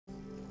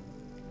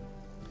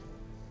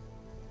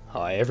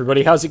Hi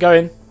everybody, how's it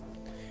going?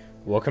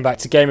 Welcome back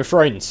to Game of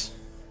Thrones.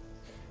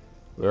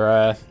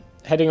 We're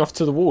heading off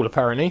to the wall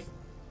apparently,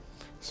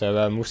 so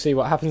we'll see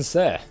what happens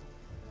there.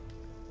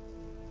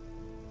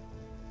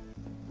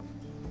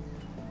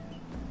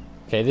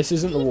 Okay, this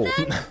isn't the wall.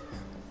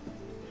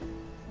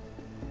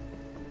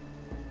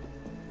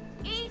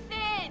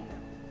 Ethan!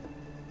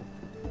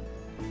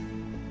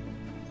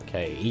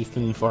 Okay,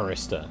 Ethan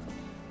Forrester.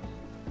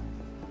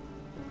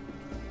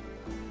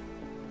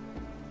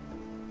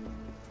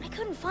 I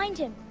couldn't find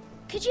him.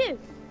 Could you?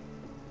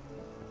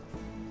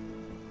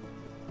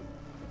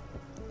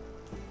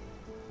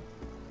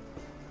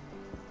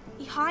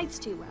 He hides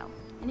too well,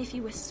 and if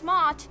he were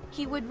smart,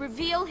 he would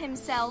reveal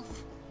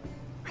himself.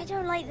 I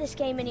don't like this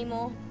game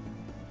anymore.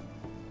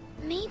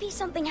 Maybe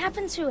something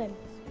happened to him.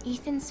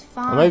 Ethan's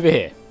fine. I'm over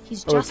here.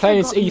 He's Oh, we're just playing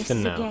as forgotten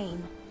Ethan this is now. a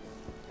game.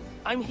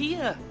 I'm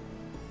here.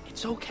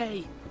 It's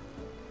okay.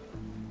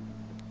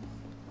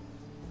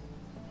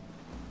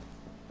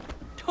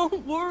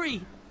 Don't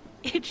worry.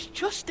 It's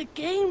just a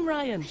game,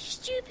 Ryan.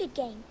 Stupid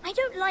game. I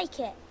don't like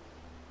it.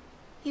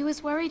 He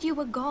was worried you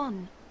were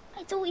gone.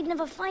 I thought we'd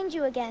never find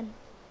you again.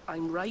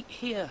 I'm right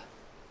here.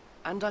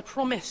 And I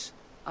promise,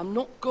 I'm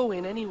not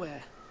going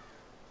anywhere.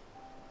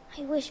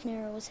 I wish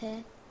Mira was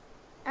here.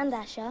 And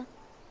Asher.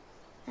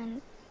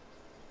 And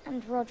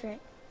Roderick.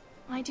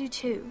 I do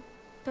too.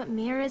 But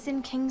Mira's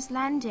in King's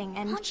Landing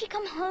and... Can't she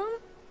come home?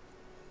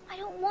 I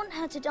don't want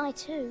her to die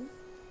too.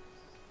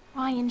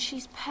 Ryan,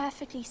 she's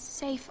perfectly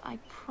safe, I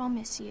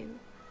promise you.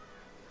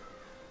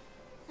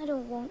 I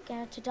don't want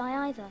Garrett to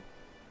die either.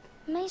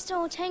 Maester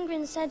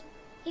Ortengrin said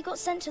he got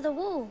sent to the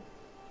wall.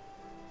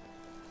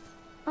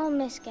 I'll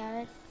miss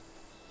Garrett.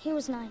 He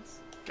was nice.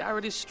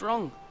 Garrett is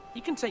strong.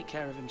 He can take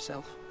care of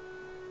himself.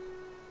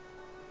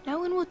 No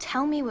one will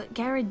tell me what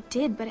Garrett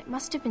did, but it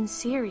must have been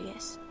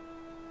serious.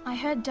 I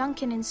heard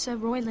Duncan and Sir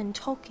Royland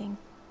talking.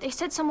 They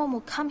said someone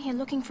will come here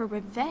looking for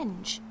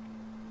revenge.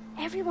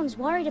 Everyone's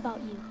worried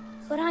about you,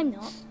 but I'm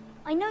not.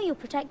 I know you'll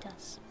protect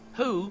us.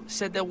 Who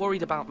said they're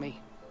worried about me?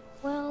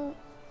 Well,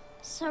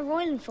 Sir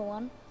Royland for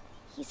one.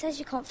 He says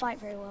you can't fight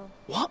very well.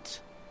 What?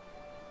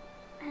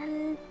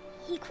 And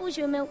he calls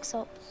you a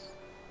milksop.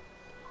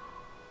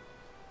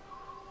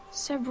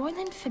 Sir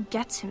Royland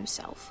forgets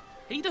himself.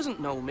 He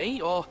doesn't know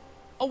me or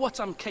what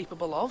I'm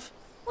capable of.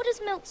 What does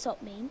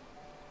milksop mean?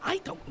 I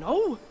don't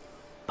know.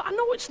 But I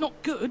know it's not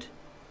good.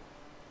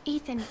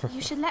 Ethan, you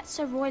should let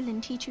Sir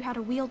Royland teach you how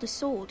to wield a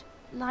sword.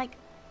 Like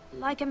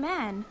a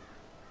man.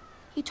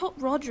 He taught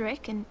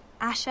Roderick and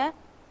Asher,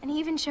 and he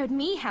even showed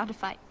me how to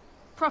fight.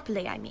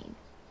 Properly, I mean.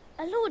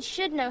 A lord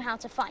should know how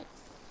to fight.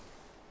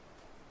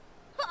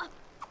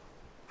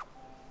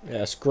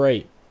 Yeah, it's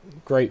great.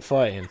 Great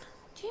fighting.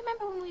 Do you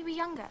remember when we were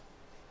younger?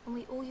 When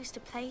we all used to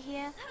play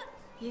here?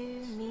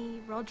 You,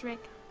 me,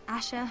 Roderick,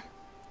 Asher.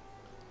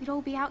 We'd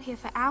all be out here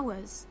for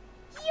hours.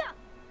 Yeah.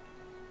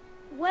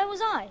 Where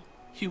was I?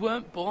 You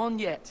weren't born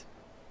yet.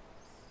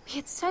 We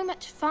had so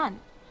much fun.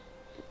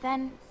 But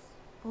then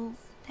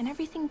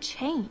everything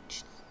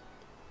changed.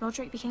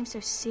 Roderick became so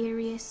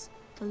serious,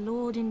 the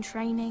Lord in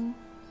training,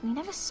 and he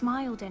never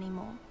smiled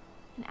anymore.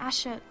 And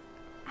Asher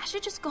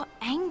just got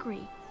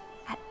angry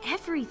at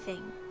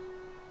everything.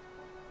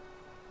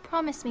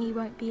 Promise me you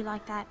won't be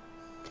like that.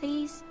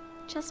 Please,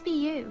 just be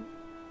you.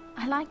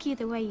 I like you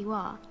the way you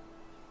are.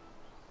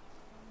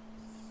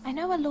 I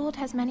know a lord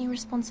has many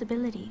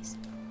responsibilities.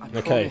 I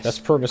Okay, promise let's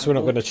promise I we're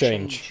not won't going to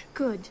change.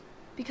 Good,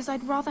 because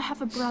I'd rather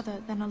have a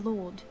brother than a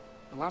lord.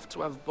 I'll have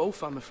to have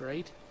both, I'm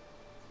afraid.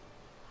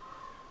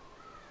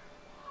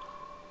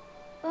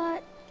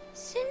 But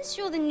since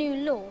you're the new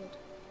lord,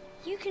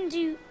 you can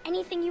do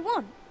anything you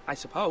want. I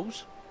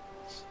suppose.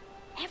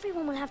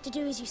 Everyone will have to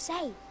do as you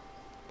say.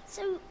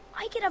 So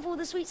I could have all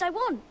the sweets I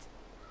want.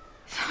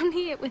 If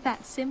only it were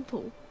that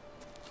simple.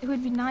 It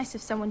would be nice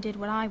if someone did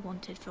what I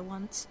wanted for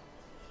once.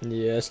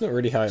 Yeah, it's not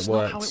really how it It's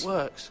works. not how it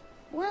works.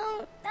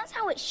 Well, that's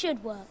how it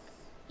should work.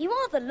 You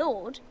are the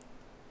lord.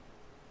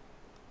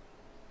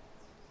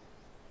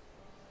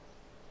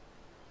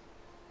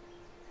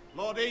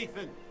 Lord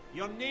Ethan,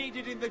 you're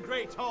needed in the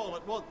Great Hall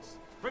at once.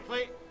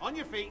 Quickly, on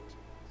your feet.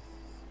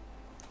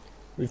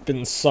 We've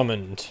been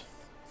summoned.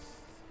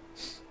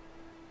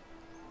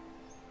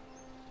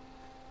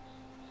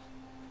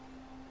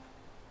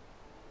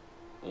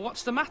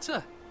 What's the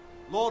matter?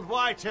 Lord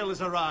Whitehill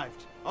has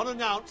arrived,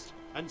 unannounced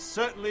and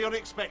certainly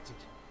unexpected.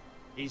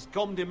 He's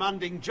come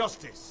demanding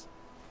justice.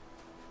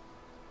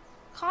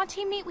 Can't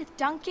he meet with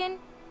Duncan?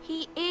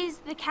 He is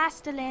the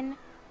Castellan.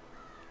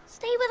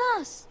 Stay with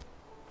us.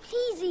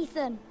 Please,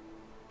 Ethan.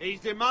 He's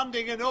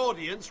demanding an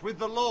audience with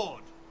the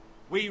Lord.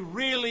 We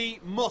really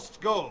must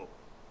go.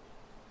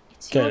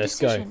 It's Okay, your let's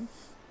go. decision.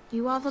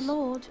 You are the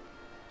Lord.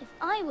 If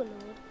I were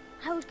lord,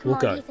 I would We'll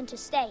command go. Ethan to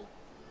stay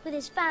with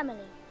his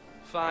family.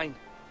 Fine.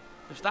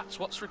 If that's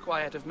what's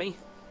required of me.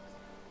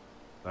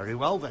 Very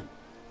well then.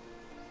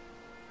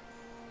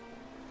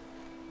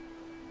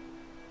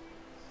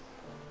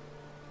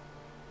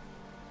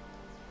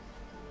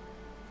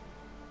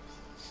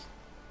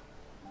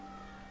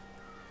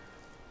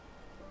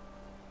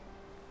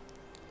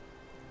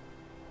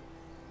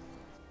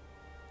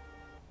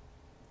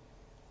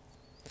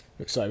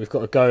 Looks like we've got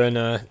to go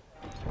and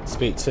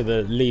speak to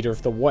the leader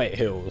of the White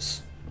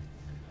Hills.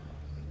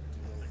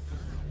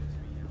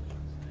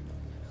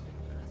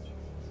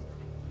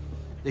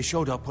 They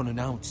showed up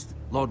unannounced.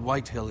 Lord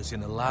Whitehill is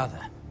in a lather.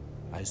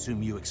 I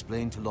assume you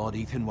explained to Lord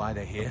Ethan why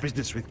they're here?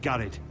 Business with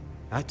Garrett.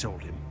 I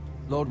told him.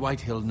 Lord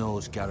Whitehill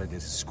knows Garrett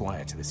is a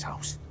squire to this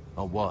house.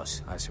 Or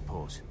was, I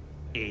suppose.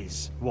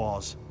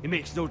 Was. It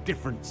makes no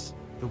difference.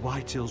 The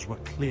Whitehills were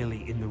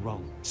clearly in the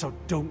wrong, so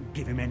don't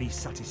give him any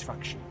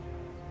satisfaction.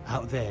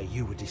 Out there,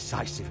 you were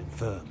decisive and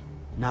firm.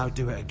 Now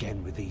do it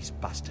again with these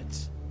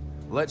bastards.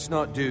 Let's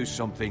not do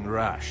something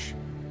rash.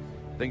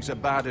 Things are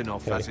bad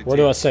enough as it What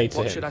do I is. say to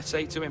him? What should I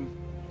say to him?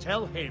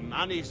 Tell him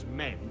and his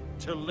men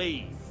to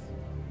leave.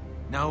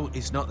 Now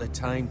is not the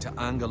time to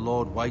anger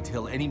Lord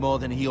Whitehill any more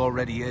than he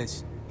already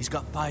is. He's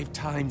got 5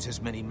 times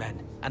as many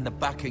men, and the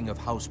backing of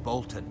House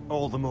Bolton.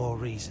 All the more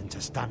reason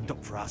to stand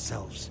up for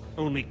ourselves.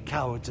 Only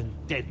cowards and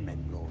dead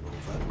men roll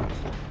over.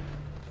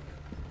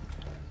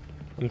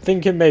 I'm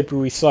thinking maybe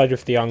we side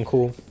with the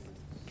uncle.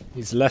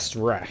 He's less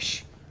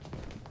rash.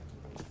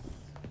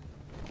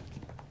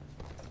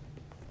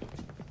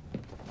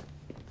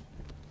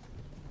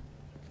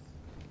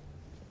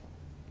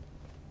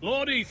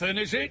 Lord Ethan,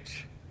 is it?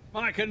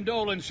 My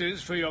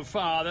condolences for your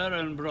father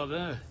and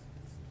brother.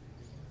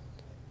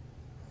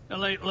 The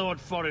late Lord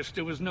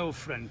Forrester was no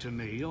friend to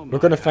me or We're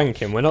going to my thank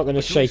house, him. We're not going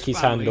to but to shake his his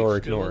hand family, or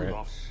still ignore a it.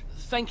 loss.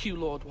 Thank you,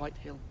 Lord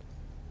Whitehill.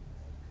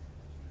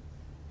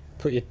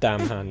 Put your damn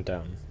hand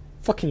down.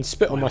 Fucking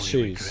spit on my only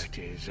shoes.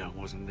 regret is I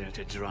wasn't there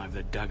to drive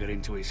the dagger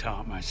into his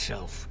heart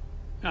myself.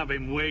 I've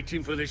been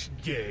waiting for this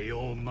day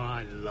all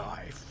my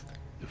life.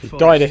 The He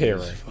died a Forresters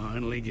hero.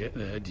 finally get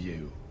their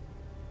due.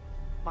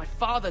 My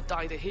father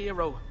died a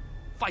hero,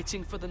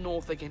 fighting for the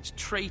North against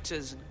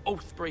traitors and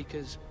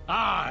oathbreakers.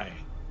 Aye,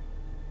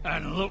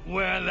 and look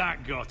where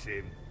that got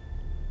him.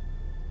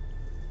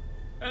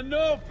 And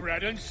no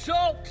bread and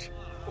salt!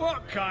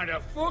 What kind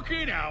of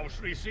fucking house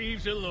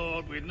receives a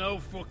lord with no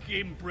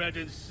fucking bread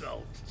and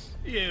salt?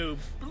 You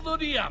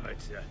bloody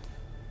amateur.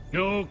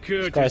 No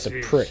courtesy. This guy's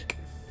a prick.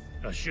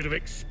 I should have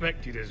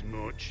expected as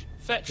much.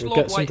 Fetch We'll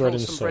Lord get some bread Whitehill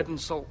and some salt. bread and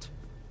salt.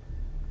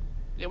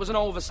 It was an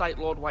oversight,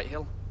 Lord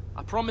Whitehill.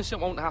 I promise it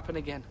won't happen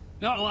again.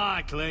 Not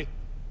likely.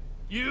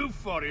 You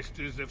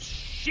Forresters have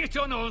shit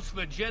on us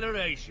for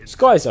generations. This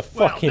guy's a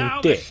Well, fucking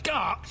now the dick.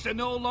 Starks are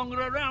no longer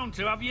around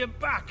to have you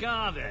back,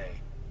 are they?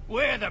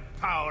 We're the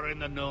power in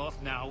the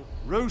north now.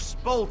 Roose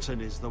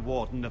Bolton is the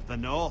Warden of the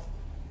North.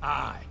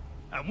 Aye.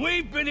 And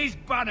we've been his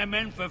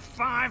bannermen for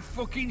 5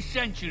 fucking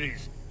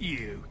centuries,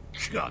 you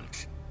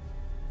cunt.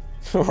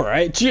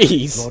 Alright,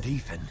 jeez. Lord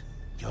Ethan,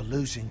 you're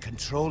losing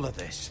control of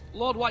this.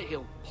 Lord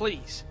Whitehill,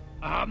 please.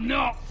 I'm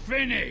not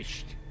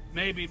finished.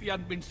 Maybe if you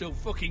hadn't been so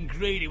fucking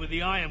greedy with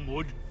the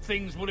ironwood,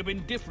 things would have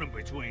been different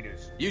between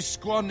us. You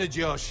squandered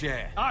your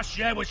share. Our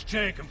share was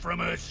taken from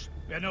us.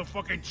 We had no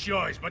fucking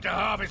choice but to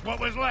harvest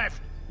what was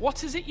left.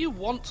 What is it you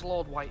want,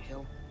 Lord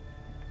Whitehill?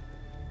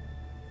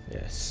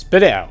 Yeah,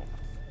 spit it out.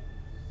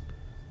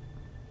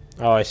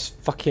 Oh, it's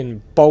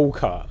fucking bowl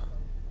cut.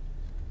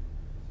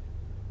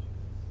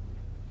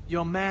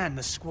 Your man,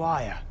 the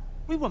squire.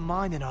 We were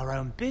minding our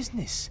own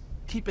business.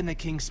 Keeping the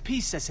king's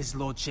peace, as his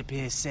lordship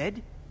here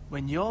said,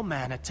 when your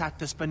man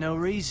attacked us for no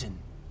reason.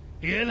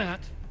 Hear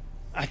that?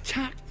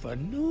 Attacked for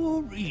no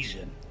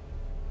reason.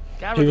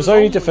 Garrett He was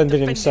only defending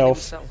defending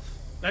himself.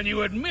 Then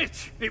you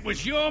admit it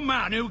was your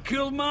man who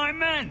killed my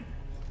men.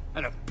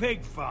 And a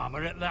pig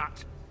farmer at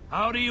that.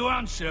 How do you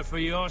answer for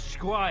your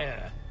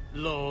squire,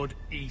 Lord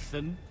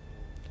Ethan?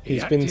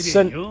 He's He been acted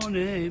sent. in your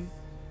name.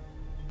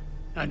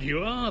 And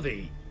you are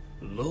the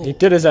Lord He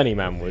did as any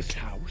man of would. this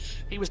house.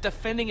 He was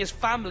defending his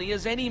family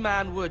as any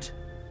man would.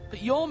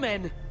 But your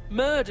men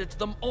murdered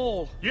them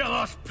all. You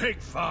lost pig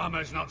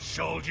farmers, not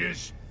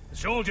soldiers. The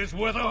soldiers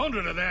worth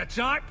 100 of their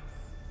type.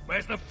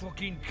 Where's the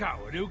fucking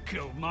coward who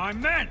killed my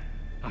men?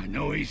 I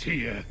know he's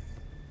here.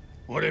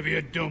 What have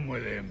you done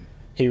with him?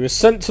 He was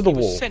sent to the He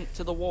was wall. sent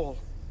to the wall.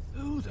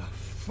 Who the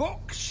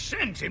fuck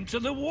sent him to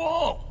the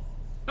wall?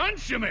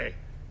 Answer me!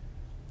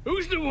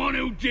 Who's the one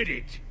who did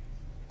it?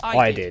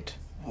 I did.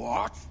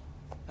 What?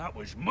 That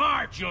was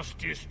my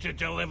justice to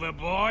deliver,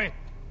 boy.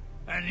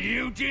 And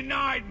you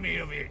denied me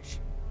of it.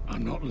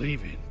 I'm not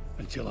leaving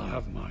until I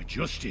have my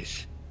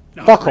justice.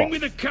 Now Fuck bring off. me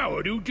the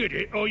coward who did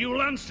it, or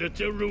you'll answer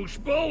to Roose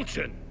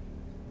Bolton.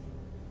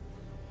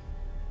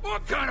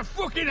 What kind of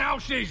fucking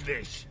house is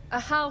this? A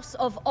house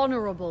of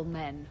honorable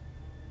men.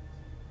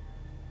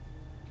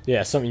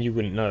 Yeah, something you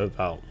wouldn't know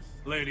about.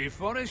 Lady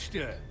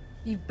Forrester.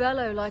 You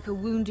bellow like a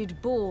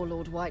wounded boar,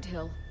 Lord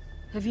Whitehill.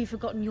 Have you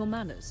forgotten your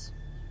manners?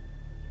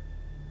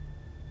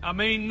 I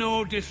mean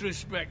no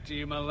disrespect to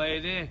you, my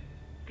lady,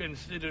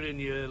 considering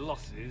your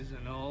losses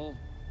and all.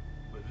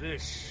 But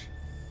this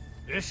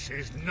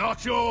is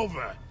not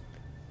over.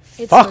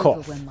 It's Fuck over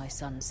off. when my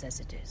son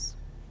says it is.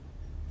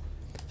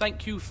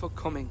 Thank you for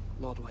coming,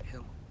 Lord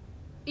Whitehill.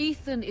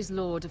 Ethan is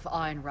Lord of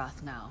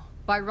Ironrath now.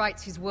 By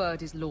rights, his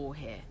word is law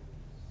here.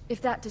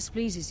 If that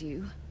displeases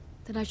you,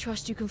 then I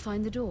trust you can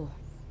find the door.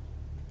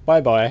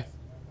 Bye bye.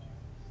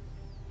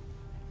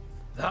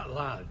 That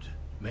lad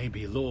may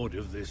be lord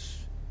of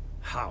this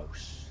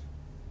house.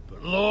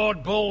 But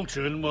Lord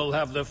Bolton will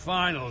have the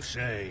final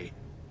say.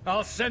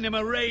 I'll send him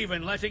a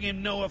raven letting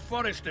him know a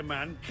Forrester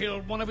man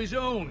killed one of his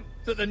own.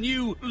 That the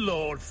new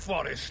Lord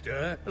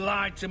Forrester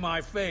lied to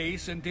my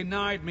face and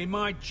denied me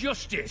my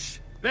justice.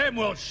 Then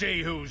we'll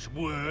see whose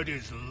word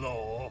is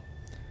law.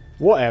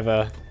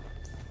 Whatever.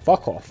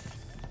 Fuck off.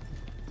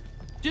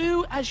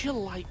 Do as you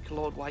like,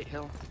 Lord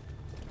Whitehill.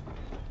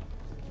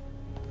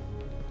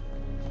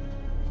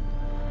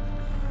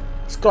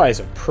 This guy's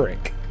a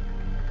prick.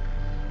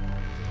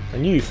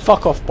 And you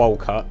fuck off, bowl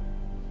cut.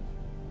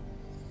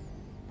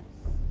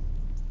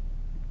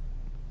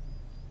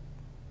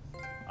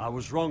 I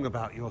was wrong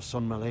about your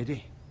son, my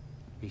lady.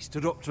 He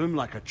stood up to him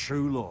like a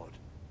true lord.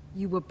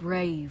 You were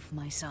brave,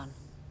 my son.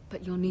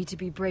 But you'll need to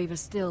be braver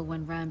still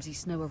when Ramsay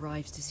Snow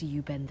arrives to see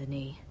you bend the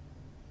knee.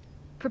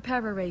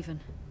 Prepare a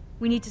raven.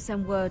 We need to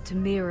send word to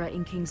Mira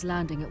in King's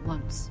Landing at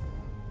once.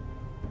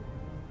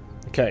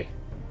 Okay.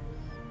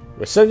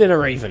 We're sending a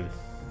raven.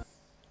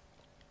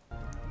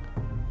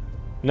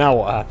 Now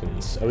what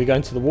happens? Are we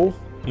going to the wall?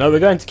 No, we're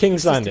going to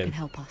King's Your sister Landing. can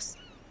help us.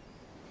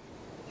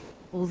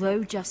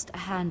 Although just a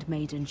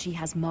handmaiden, she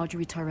has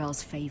Marjorie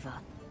Tyrell's favour.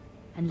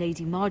 And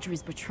Lady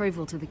Marjorie's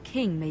betrothal to the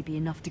king may be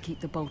enough to keep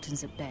the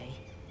Boltons at bay.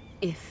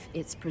 If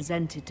it's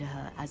presented to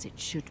her as it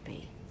should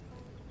be.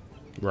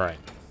 Right.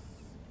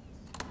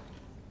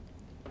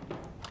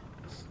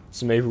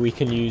 So maybe we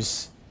can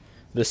use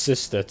the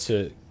sister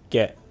to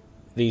get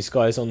these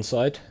guys on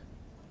side.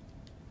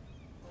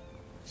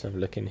 Let's have a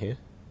look in here.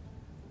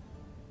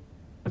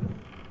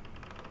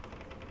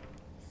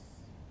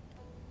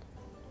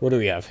 What do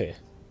we have here?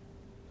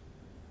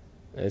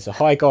 There's a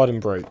high garden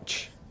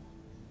brooch.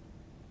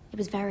 It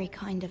was very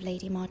kind of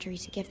Lady Marjorie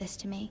to give this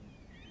to me.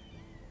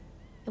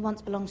 It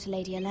once belonged to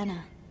Lady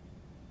Olenna.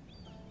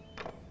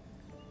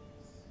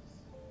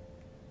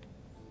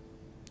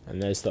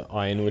 And there's the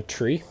ironwood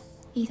tree.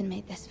 Ethan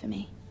made this for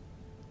me.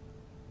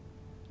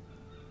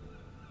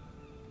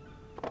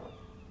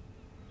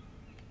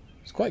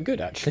 It's quite good,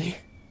 actually.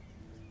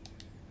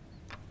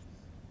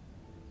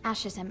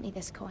 Asher sent me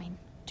this coin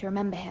to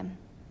remember him.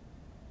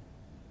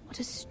 What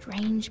a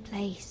strange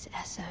place,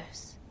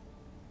 Essos.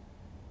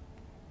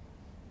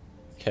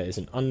 Okay, there's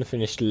an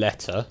unfinished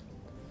letter.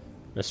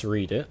 Let's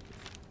read it.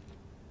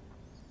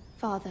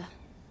 Father,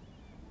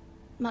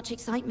 much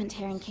excitement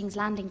here in King's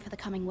Landing for the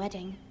coming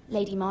wedding.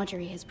 Lady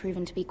Marjorie has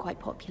proven to be quite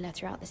popular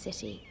throughout the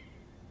city.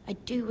 I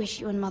do wish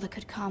you and Mother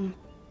could come,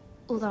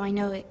 although I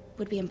know it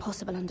would be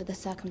impossible under the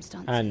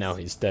circumstances. And now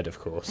he's dead, of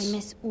course. I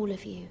miss all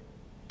of you,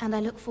 and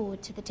I look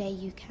forward to the day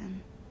you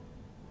can.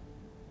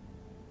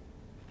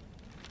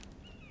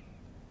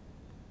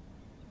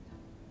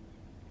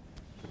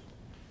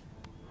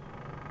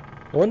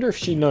 I wonder if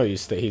she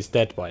knows that he's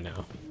dead by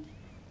now.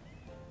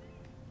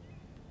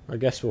 I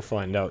guess we'll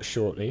find out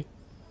shortly.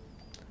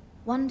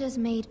 Wonders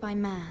Made by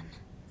Man,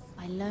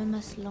 by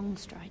Lomas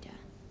Longstrider.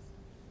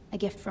 A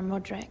gift from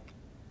Roderick.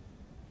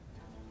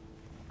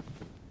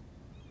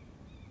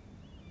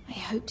 I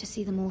hope to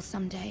see them all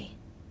someday.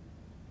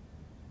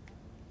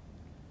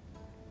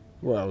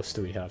 What else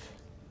do we have?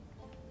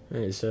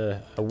 There's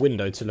a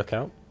window to look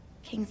out.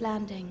 King's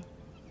Landing.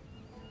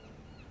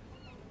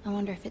 I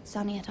wonder if it's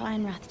sunny at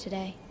Ironrath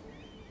today.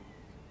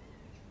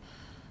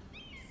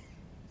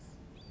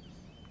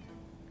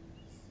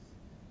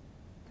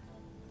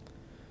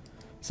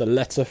 It's a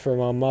letter from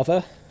our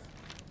mother.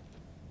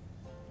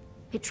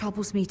 It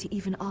troubles me to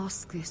even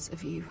ask this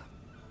of you,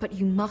 but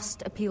you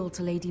must appeal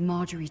to Lady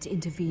Marjorie to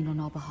intervene on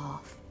our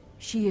behalf.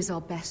 She is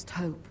our best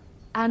hope,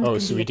 and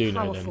can be a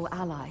powerful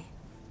ally,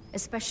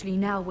 especially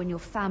now when your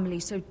family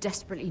so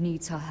desperately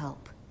needs her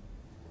help.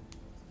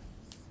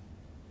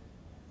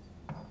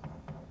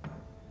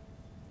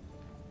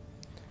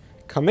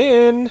 Come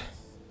in!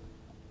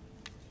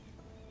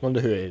 Wonder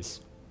who it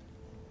is.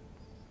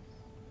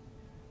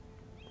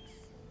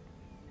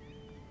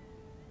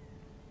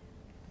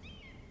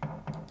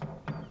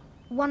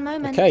 One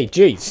moment. Okay,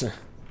 jeez.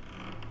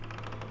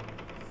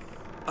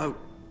 Oh,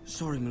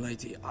 sorry,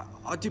 milady.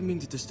 I didn't mean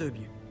to disturb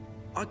you.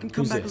 I can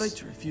come back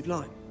later if you'd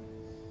like.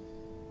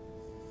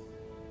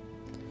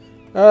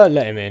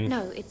 Let him in.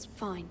 No, it's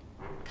fine.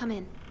 Come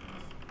in.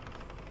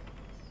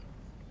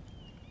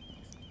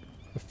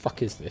 The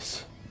fuck is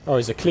this? Oh,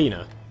 he's a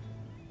cleaner.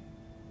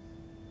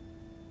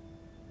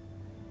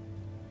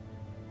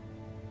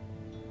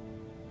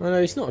 Oh no,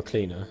 he's not a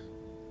cleaner.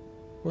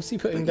 What's he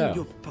putting down?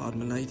 Your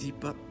pardon, milady,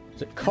 but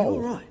is it coal? All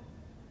right.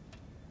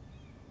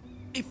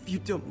 If you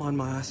don't mind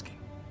my asking,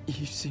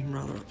 you seem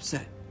rather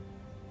upset.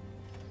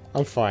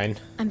 I'm fine.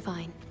 I'm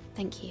fine,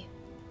 thank you.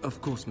 Of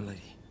course,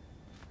 milady.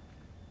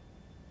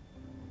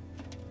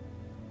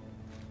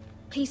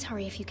 Please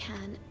hurry if you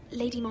can.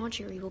 Lady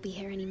Marjorie will be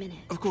here any minute.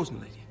 Of course,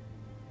 milady.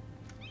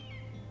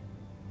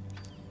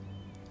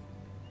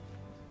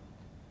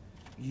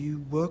 You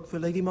work for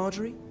Lady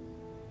Marjorie?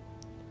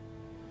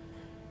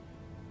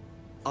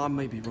 I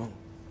may be wrong,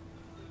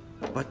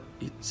 but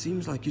it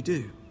seems like you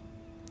do.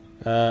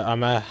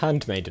 I'm a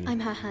handmaiden. I'm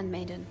her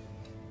handmaiden.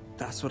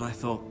 That's what I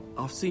thought.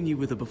 I've seen you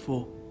with her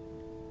before.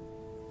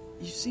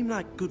 You seem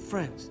like good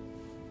friends.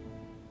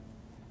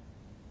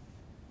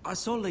 I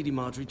saw Lady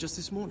Margaery just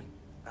this morning,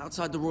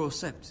 outside the Royal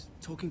Sept,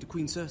 talking to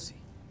Queen Cersei.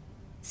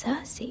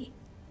 Cersei?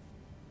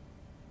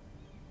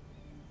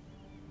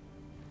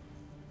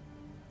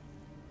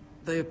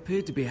 They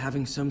appeared to be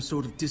having some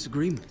sort of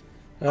disagreement.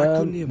 I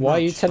couldn't hear why much,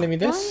 are you telling me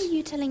Why this? are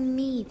you telling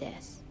me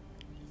this?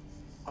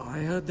 I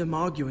heard them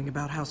arguing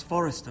about House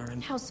Forrester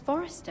and... House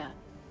Forrester?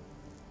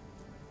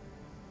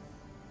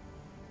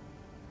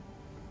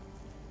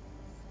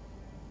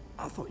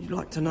 I thought you'd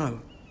like to know.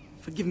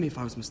 Forgive me if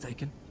I was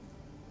mistaken.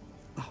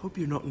 I hope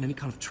you're not in any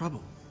kind of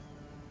trouble.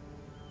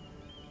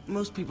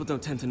 Most people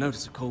don't tend to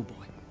notice a call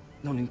boy.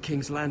 Not in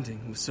King's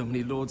Landing, with so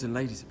many lords and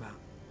ladies about.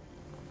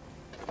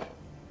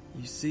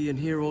 You see and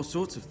hear all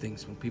sorts of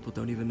things when people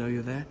don't even know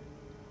you're there.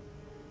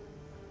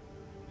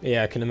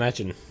 Yeah, I can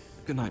imagine.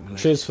 Good night, my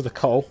lady. Cheers for the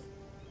coal.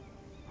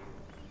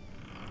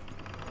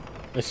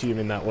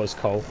 Assuming that was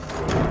coal.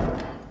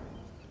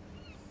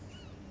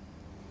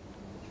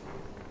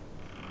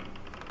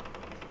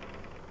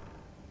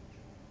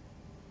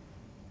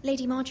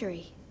 Lady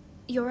Margaery,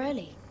 you're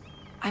early.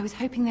 I was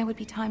hoping there would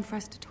be time for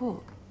us to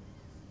talk.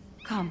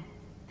 Come,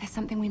 there's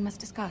something we must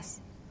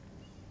discuss.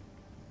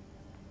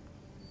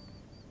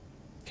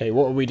 Okay,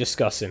 what are we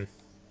discussing?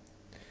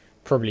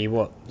 Probably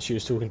what she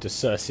was talking to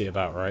Cersei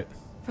about, right?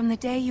 From the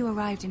day you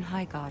arrived in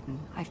Highgarden,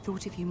 I've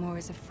thought of you more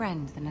as a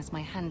friend than as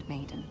my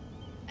handmaiden.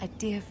 A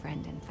dear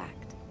friend, in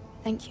fact.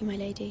 Thank you, my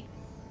lady.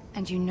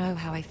 And you know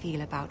how I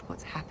feel about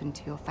what's happened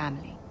to your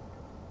family.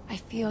 I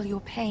feel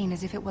your pain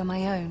as if it were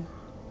my own.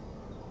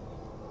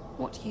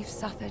 What you've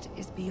suffered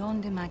is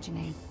beyond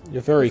imagining.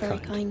 You're very Very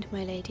kind. kind,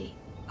 my lady.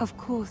 Of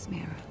course,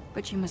 Mira,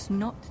 but you must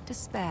not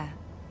despair.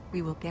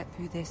 We will get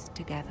through this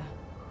together.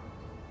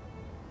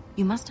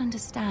 You must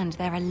understand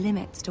there are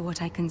limits to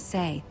what I can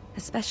say,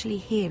 especially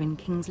here in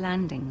King's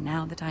Landing,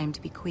 now that I am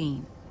to be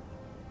queen.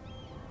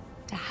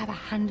 To have a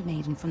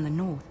handmaiden from the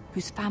north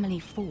whose family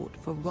fought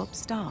for Robb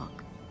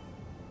Stark.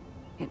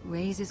 It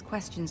raises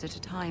questions at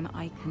a time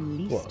I can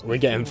least What, we're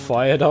getting afford.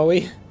 fired, are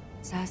we?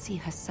 Cersei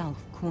herself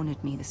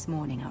cornered me this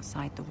morning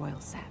outside the Royal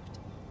Sept.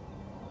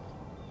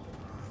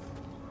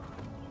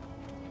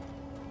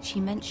 She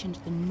mentioned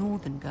the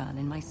northern girl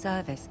in my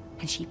service,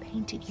 and she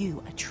painted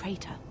you a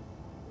traitor.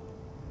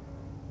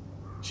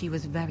 She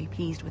was very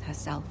pleased with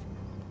herself.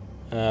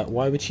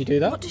 Why would she do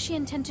that? What does she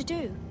intend to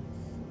do?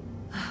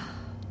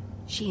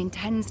 She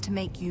intends to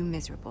make you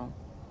miserable,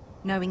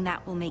 knowing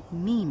that will make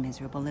me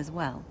miserable as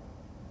well.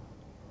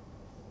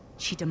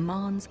 She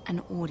demands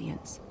an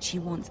audience. She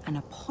wants an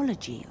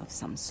apology of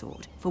some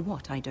sort. For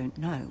what, I don't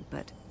know,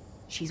 but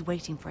she's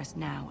waiting for us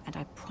now, and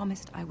I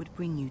promised I would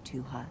bring you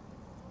to her.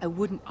 I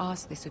wouldn't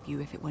ask this of you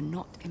if it were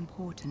not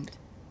important.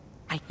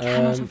 I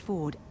cannot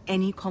afford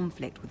any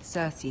conflict with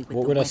Cersei with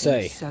what the would I wedding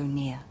say? so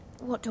near.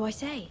 What do I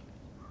say?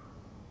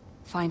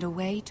 Find a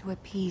way to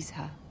appease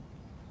her.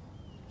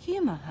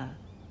 Humor her.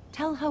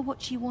 Tell her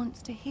what she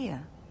wants to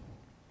hear.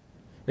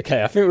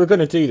 Okay, I think we're going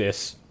to do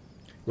this.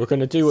 We're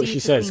going to do what See she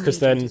if the says, Queen because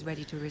then Regent is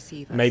ready to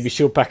receive us. maybe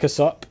she'll back us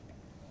up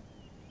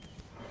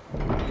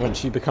once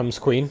she becomes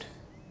queen.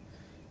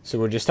 So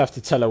we'll just have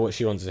to tell her what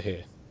she wants to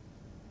hear.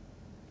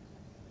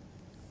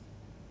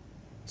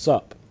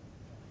 Sup?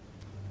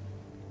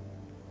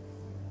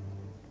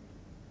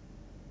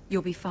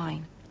 You'll be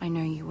fine. I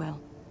know you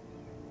will.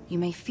 You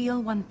may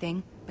feel one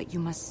thing, but you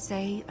must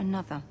say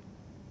another.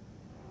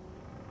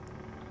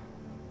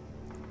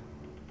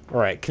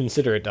 Alright,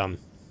 consider it done.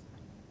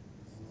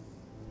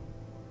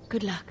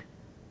 Good luck.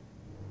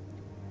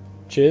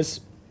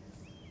 Cheers.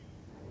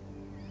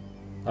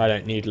 I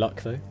don't need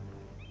luck, though.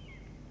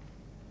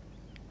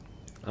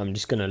 I'm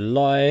just going to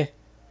lie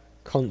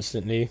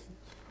constantly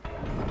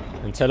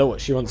and tell her what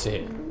she wants to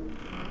hear.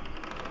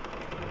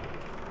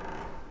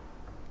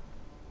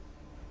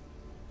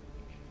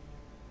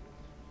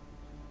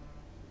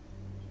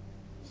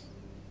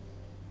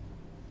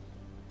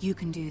 You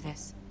can do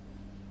this.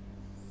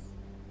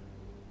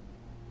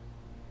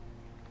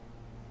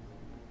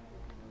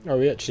 Oh,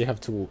 we actually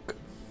have to walk.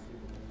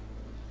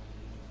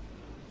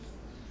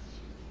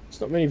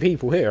 There's not many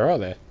people here, are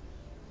there?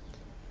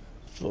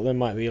 I thought there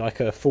might be like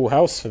a full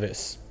house for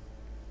this.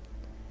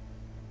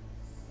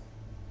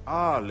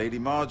 Ah, Lady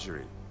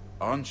Margaery.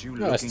 Aren't you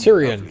Oh, it's looking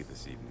Tyrion. lovely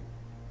this evening?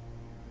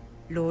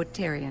 Lord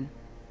Tyrion.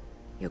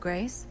 Your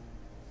Grace?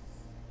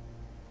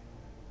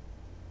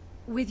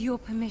 With your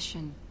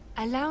permission,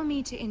 allow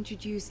me to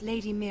introduce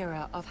Lady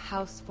Mira of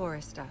House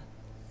Forrester.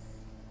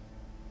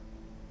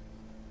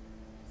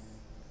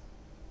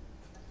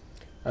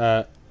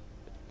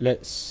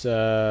 Let's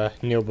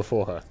kneel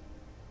before her.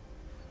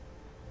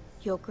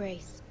 Your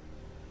Grace.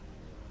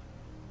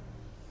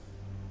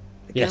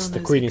 Yes, the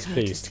Queen is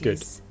pleased.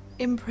 Good.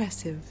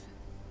 Impressive.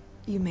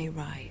 You may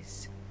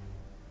rise.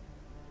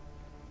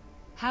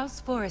 House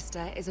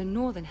Forrester is a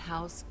northern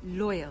house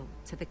loyal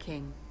to the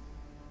king.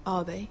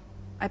 Are they?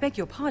 I beg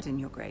your pardon,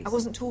 Your Grace. I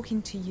wasn't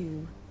talking to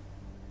you.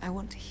 I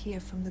want to hear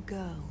from the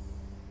girl.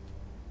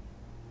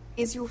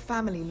 Is your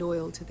family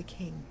loyal to the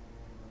king?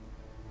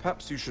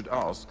 Perhaps you should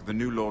ask the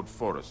new Lord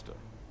Forrester.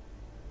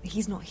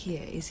 He's not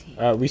here, is he?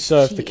 We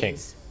serve the king.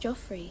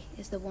 Joffrey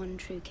is the one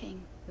true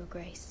king, Your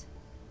Grace.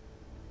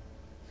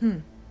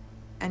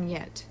 And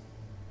yet,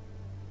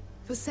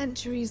 for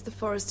centuries the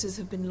Forresters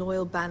have been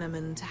loyal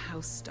bannermen to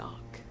House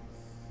Stark.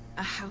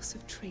 A house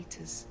of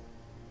traitors.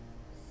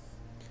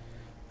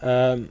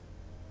 I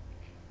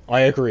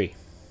agree.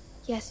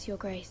 Yes, Your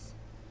Grace.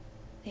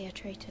 They are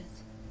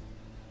traitors.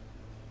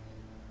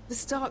 The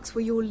Starks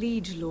were your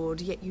liege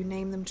lord, yet you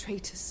name them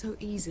traitors so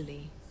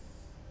easily.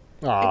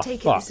 Ah, I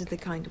take it this is the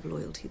kind of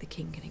loyalty the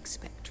king can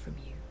expect from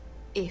you.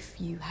 If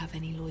you have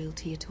any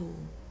loyalty at all.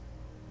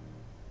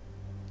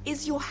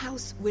 Is your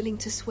house willing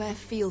to swear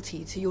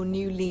fealty to your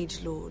new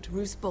liege lord,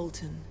 Roose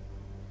Bolton?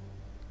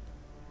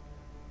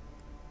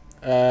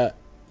 Yes,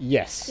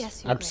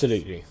 Yes, Your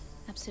absolutely. Grace.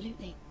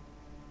 Absolutely.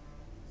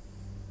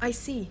 I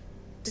see.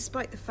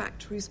 Despite the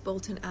fact Roose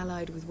Bolton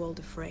allied with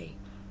Walder Frey.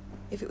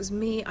 If it was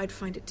me, I'd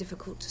find it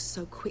difficult to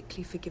so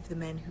quickly forgive the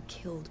men who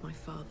killed my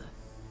father.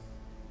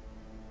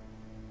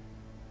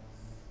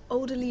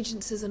 Old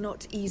allegiances are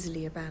not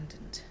easily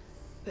abandoned.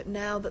 But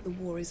now that the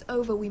war is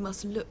over, we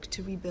must look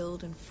to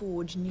rebuild and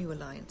forge new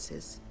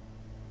alliances.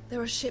 There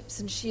are ships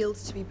and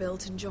shields to be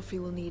built, and Joffrey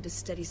will need a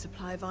steady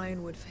supply of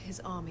ironwood for his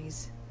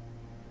armies.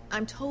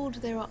 I'm told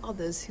there are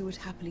others who would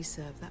happily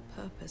serve that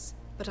purpose,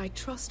 but I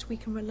trust we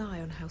can rely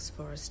on House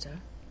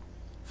Forrester.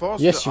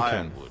 Forrester Yes, you can.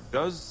 Ironwood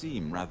does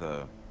seem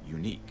rather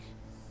unique.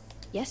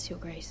 Yes, Your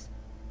Grace.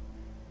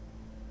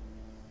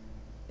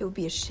 It would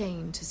be a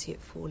shame to see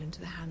it fall into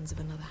the hands of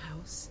another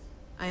house.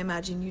 I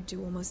imagine you'd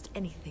do almost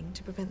anything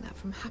to prevent that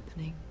from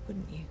happening,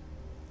 wouldn't you?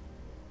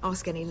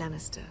 Ask any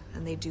Lannister,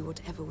 and they'd do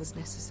whatever was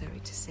necessary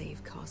to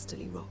save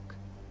Casterly Rock.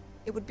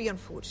 It would be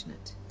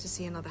unfortunate to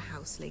see another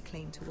house lay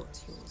claim to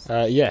what's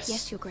yours. Yes.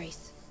 Yes, Your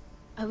Grace.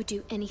 I would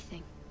do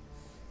anything.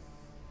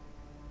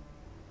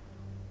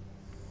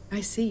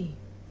 I see.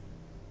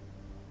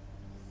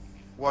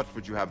 What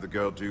would you have the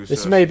girl do,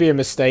 This Cersei? may be a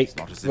mistake, It's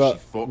not as if she but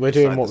fought we're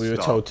doing beside what the we were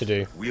told to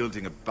do. Starks,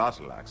 wielding a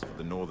battle axe for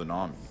the Northern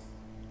Army.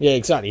 Yeah,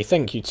 exactly.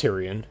 Thank you,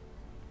 Tyrion.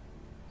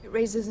 It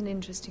raises an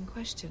interesting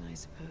question, I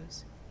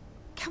suppose.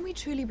 Can we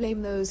truly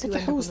blame those What who the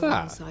end up hell's on the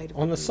wrong that? side of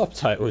On the war?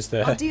 subtitles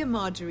there. Our dear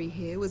Marjorie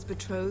here was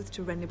betrothed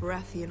to Renly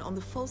Baratheon on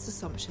the false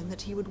assumption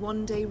that he would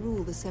one day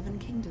rule the Seven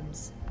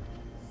Kingdoms.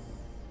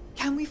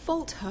 Can we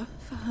fault her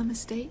for her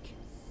mistake?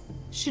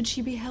 Should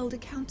she be held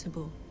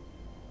accountable?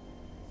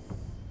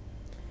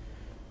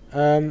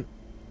 I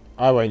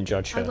won't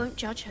judge her. I won't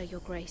judge her,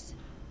 Your Grace.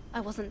 I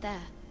wasn't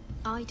there.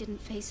 I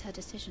didn't face her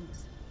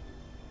decisions.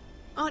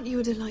 Aren't you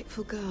a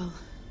delightful girl?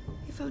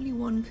 If only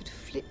one could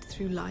flit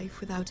through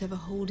life without ever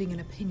holding an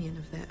opinion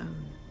of their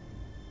own.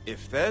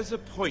 If there's a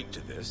point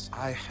to this,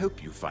 I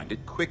hope you find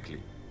it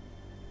quickly.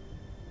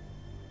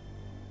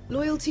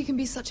 Loyalty can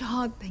be such a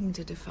hard thing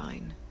to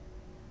define.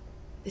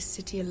 This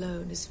city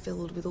alone is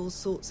filled with all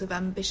sorts of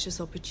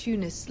ambitious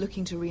opportunists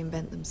looking to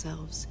reinvent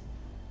themselves,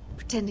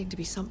 pretending to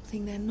be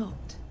something they're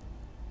not.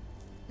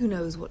 Who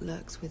knows what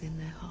lurks within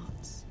their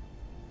hearts?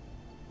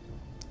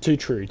 Too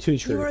true, too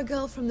true. You are a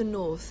girl from the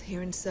north,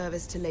 here in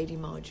service to Lady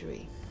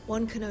Marjorie.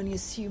 One can only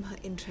assume her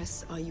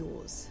interests are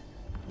yours.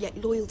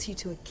 Yet loyalty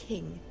to a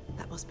king,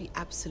 that must be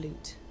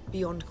absolute,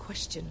 beyond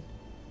question.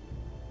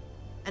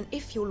 And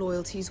if your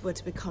loyalties were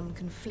to become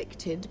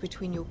conflicted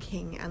between your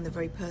king and the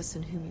very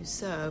person whom you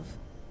serve,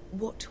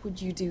 what would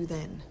you do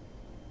then?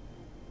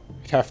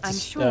 You'd have to, I'm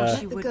sure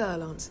she would. Let the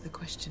girl answer the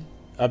question.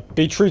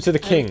 Be true to the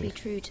I king. would be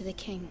true to the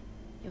king,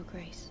 Your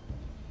Grace.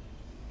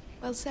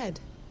 Well said.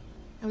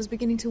 I was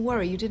beginning to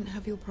worry you didn't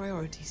have your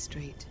priorities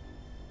straight.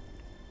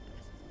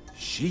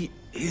 She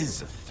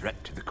is a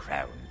threat to the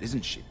crown,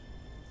 isn't she?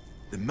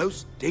 The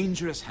most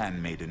dangerous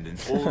handmaiden in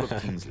all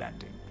of King's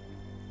Landing.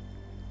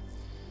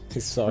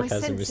 His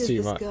sarcasm is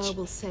too much. My sense is this girl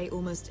will say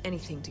almost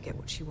anything to get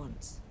what she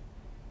wants.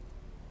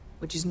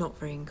 Which is not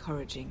very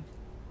encouraging.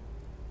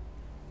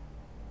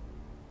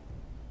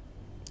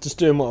 Just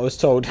doing what I was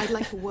told. I'd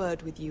like a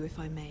word with you, if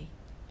I may.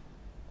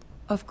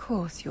 Of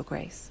course, Your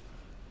Grace.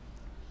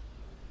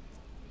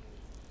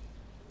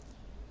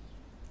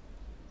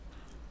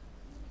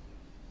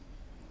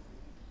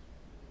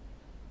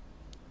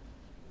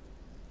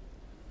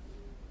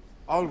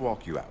 I'll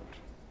walk you out.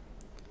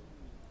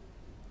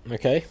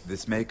 Okay.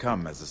 This may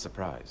come as a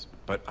surprise,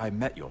 but I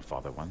met your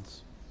father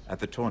once, at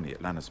the tourney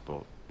at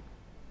Lannisport.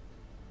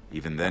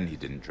 Even then he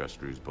didn't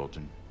trust Roose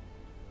Bolton.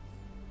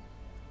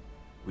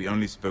 We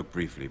only spoke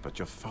briefly, but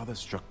your father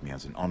struck me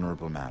as an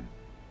honorable man.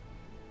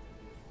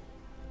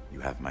 You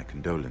have my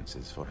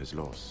condolences for his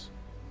loss.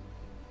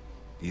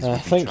 These would be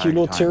thank you, trying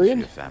Lord times for Tyrion.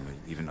 your family,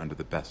 even under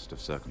the best of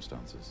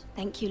circumstances.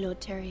 Thank you,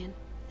 Lord Tyrion.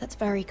 That's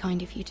very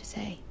kind of you to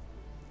say.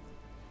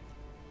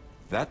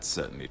 That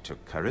certainly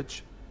took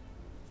courage.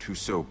 To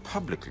so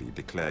publicly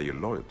declare your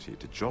loyalty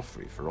to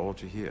Joffrey for all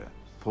to hear.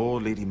 Poor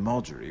Lady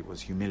Marjorie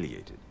was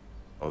humiliated,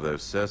 although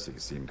Cersei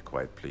seemed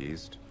quite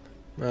pleased.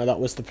 Well, that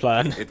was the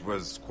plan. It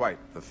was quite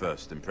the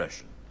first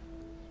impression.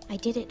 I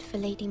did it for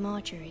Lady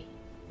Marjorie.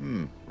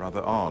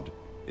 Rather odd,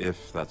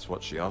 if that's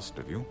what she asked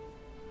of you.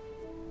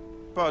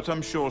 But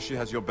I'm sure she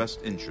has your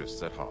best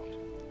interests at heart.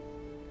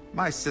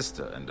 My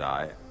sister and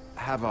I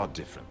have our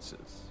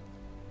differences.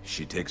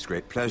 She takes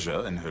great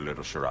pleasure in her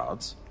little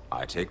charades.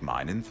 I take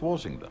mine in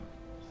thwarting them.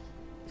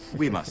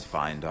 We must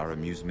find our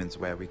amusements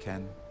where we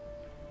can.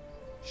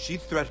 She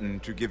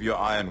threatened to give your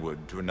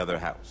ironwood to another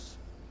house.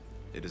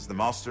 It is the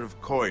Master of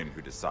Coin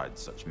who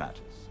decides such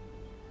matters.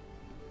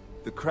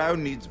 The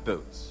crown needs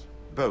boats.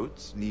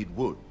 Boats need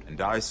wood, and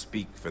I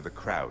speak for the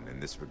crown in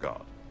this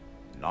regard,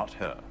 not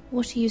her.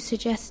 What are you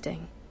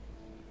suggesting?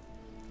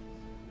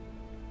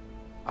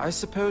 I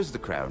suppose the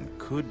crown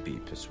could be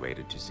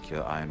persuaded to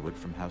secure ironwood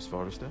from House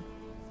Forrester.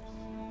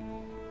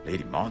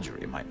 Lady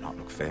Marjorie might not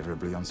look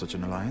favorably on such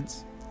an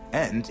alliance,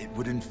 and it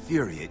would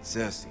infuriate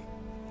Cersei.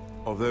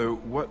 Although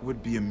what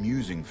would be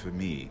amusing for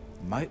me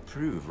might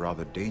prove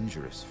rather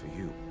dangerous for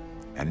you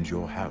and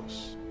your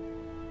house.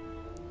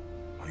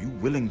 Are you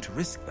willing to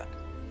risk that?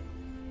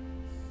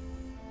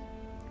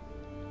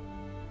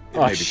 It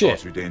may be far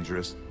too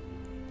dangerous.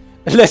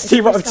 Let's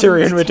team up with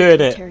Tyrion, we're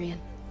doing it. Tyrion,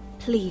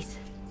 please.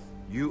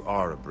 You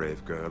are a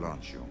brave girl,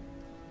 aren't you?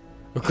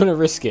 We're gonna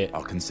risk it.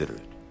 I'll consider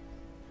it.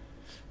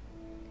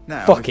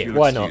 Now, fuck it,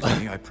 why not?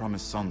 Me, I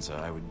promised Sansa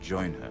I would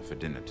join her for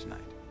dinner tonight.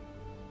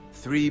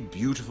 3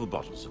 beautiful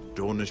bottles of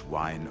Dornish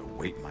wine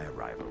await my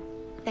arrival.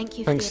 Thank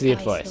you for the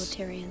advice,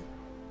 Lord Tyrion.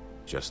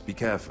 Just be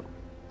careful.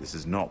 This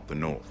is not the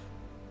North.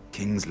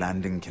 King's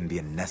Landing can be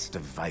a nest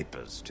of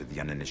vipers to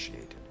the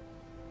uninitiated.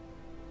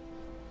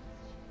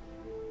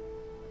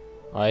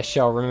 I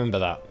shall remember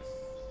that.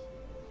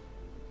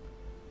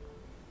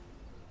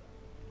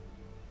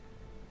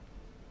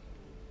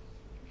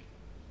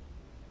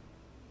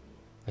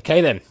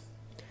 Okay then.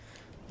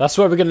 That's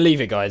where we're going to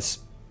leave it, guys.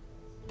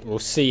 We'll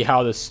see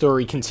how the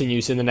story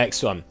continues in the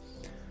next one.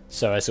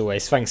 So as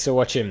always, thanks for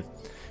watching.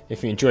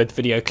 If you enjoyed the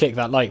video, click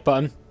that like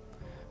button.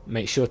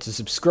 Make sure to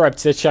subscribe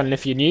to the channel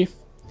if you're new.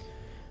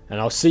 And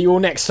I'll see you all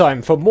next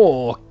time for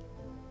more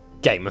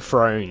Game of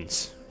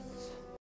Thrones.